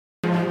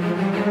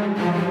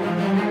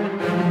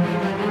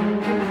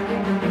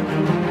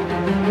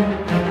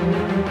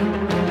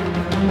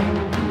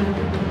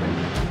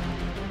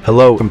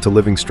Hello, welcome to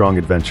Living Strong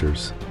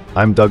Adventures.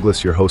 I'm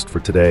Douglas, your host for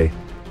today,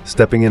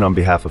 stepping in on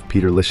behalf of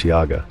Peter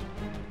Liciaga.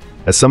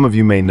 As some of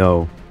you may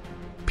know,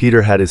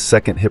 Peter had his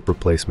second hip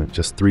replacement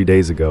just 3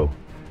 days ago,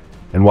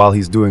 and while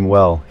he's doing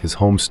well, his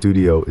home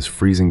studio is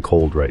freezing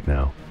cold right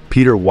now.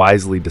 Peter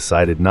wisely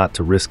decided not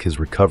to risk his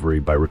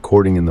recovery by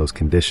recording in those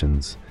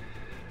conditions,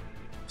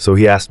 so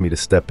he asked me to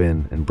step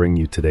in and bring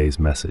you today's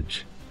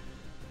message.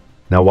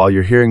 Now, while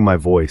you're hearing my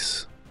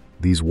voice,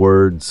 these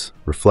words,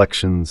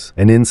 reflections,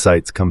 and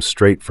insights come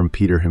straight from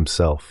Peter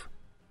himself.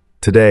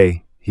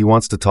 Today, he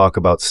wants to talk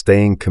about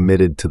staying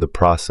committed to the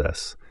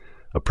process,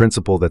 a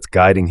principle that's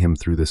guiding him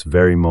through this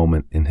very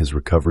moment in his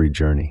recovery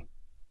journey.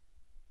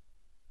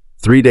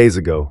 3 days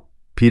ago,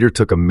 Peter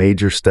took a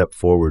major step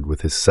forward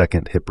with his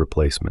second hip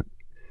replacement.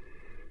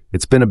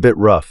 It's been a bit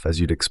rough, as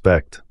you'd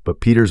expect, but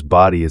Peter's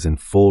body is in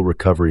full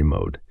recovery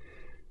mode.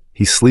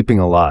 He's sleeping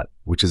a lot,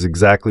 which is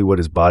exactly what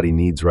his body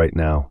needs right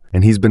now,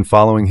 and he's been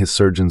following his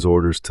surgeon's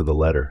orders to the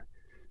letter,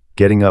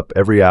 getting up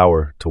every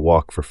hour to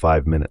walk for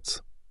 5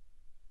 minutes.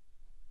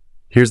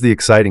 Here's the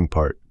exciting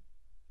part.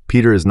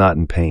 Peter is not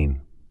in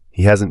pain.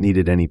 He hasn't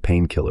needed any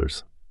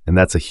painkillers, and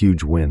that's a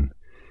huge win.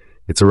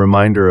 It's a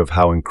reminder of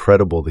how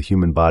incredible the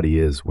human body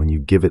is when you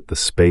give it the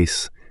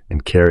space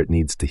and care it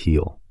needs to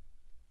heal.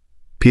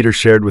 Peter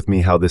shared with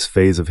me how this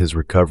phase of his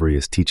recovery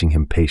is teaching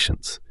him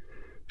patience.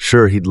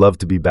 Sure, he'd love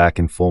to be back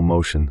in full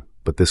motion,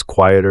 but this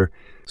quieter,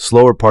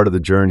 slower part of the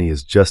journey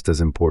is just as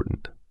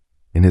important.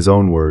 In his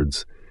own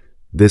words,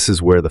 this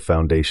is where the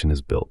foundation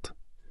is built.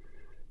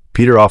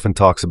 Peter often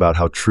talks about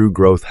how true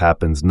growth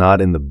happens not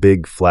in the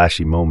big,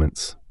 flashy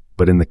moments,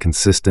 but in the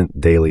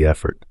consistent daily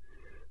effort.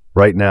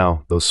 Right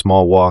now, those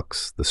small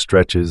walks, the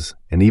stretches,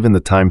 and even the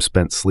time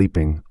spent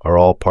sleeping are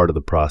all part of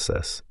the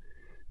process.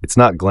 It's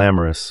not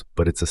glamorous,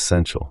 but it's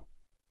essential.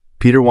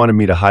 Peter wanted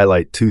me to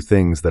highlight 2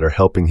 things that are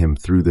helping him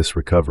through this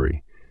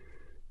recovery: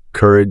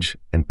 courage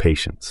and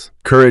patience.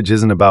 Courage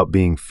isn't about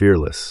being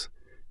fearless.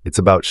 It's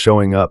about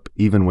showing up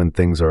even when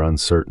things are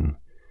uncertain.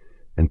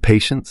 And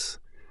patience?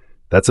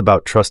 That's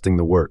about trusting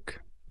the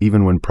work,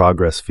 even when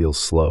progress feels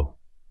slow.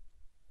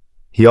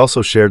 He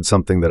also shared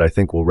something that I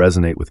think will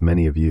resonate with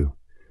many of you: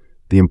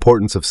 the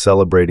importance of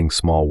celebrating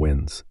small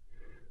wins.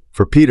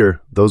 For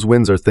Peter, those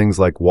wins are things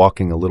like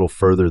walking a little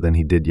further than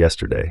he did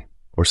yesterday,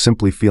 or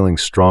simply feeling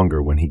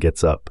stronger when he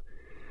gets up.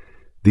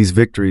 These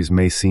victories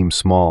may seem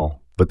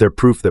small, but they're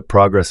proof that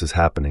progress is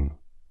happening,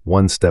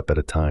 one step at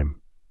a time.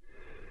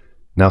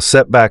 Now,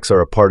 setbacks are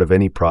a part of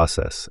any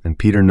process, and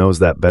Peter knows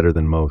that better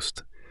than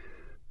most.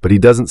 But he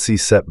doesn't see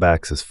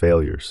setbacks as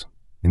failures.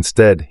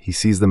 Instead, he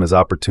sees them as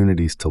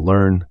opportunities to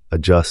learn,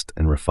 adjust,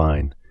 and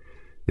refine.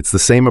 It's the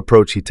same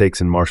approach he takes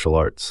in martial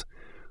arts.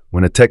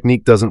 When a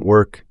technique doesn't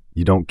work,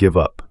 you don't give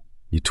up.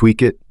 You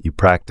tweak it, you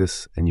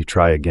practice, and you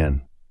try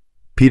again.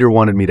 Peter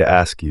wanted me to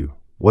ask you,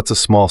 what's a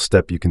small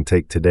step you can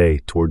take today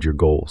toward your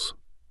goals?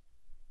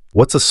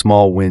 What's a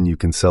small win you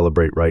can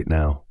celebrate right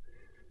now?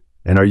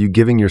 And are you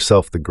giving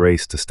yourself the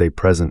grace to stay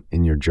present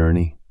in your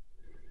journey?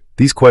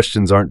 These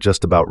questions aren't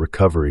just about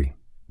recovery,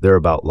 they're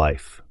about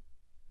life.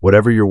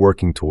 Whatever you're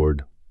working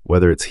toward,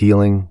 whether it's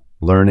healing,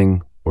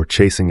 learning, or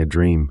chasing a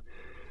dream,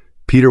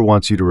 Peter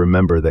wants you to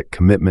remember that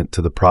commitment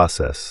to the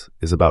process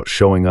is about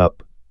showing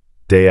up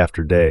day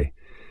after day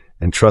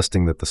and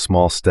trusting that the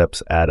small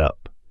steps add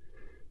up.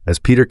 As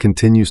Peter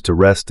continues to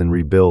rest and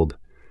rebuild,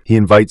 he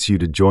invites you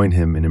to join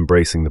him in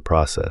embracing the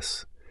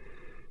process.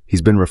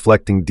 He's been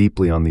reflecting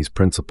deeply on these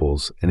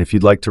principles, and if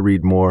you'd like to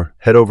read more,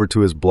 head over to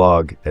his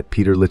blog at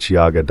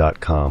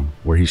peterliciaga.com,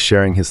 where he's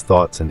sharing his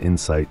thoughts and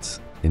insights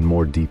in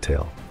more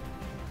detail.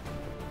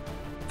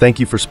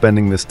 Thank you for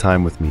spending this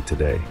time with me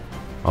today.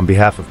 On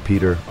behalf of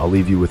Peter, I'll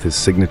leave you with his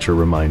signature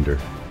reminder: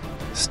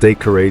 stay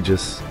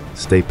courageous,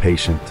 stay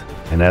patient,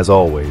 and as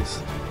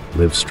always,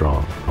 live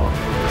strong.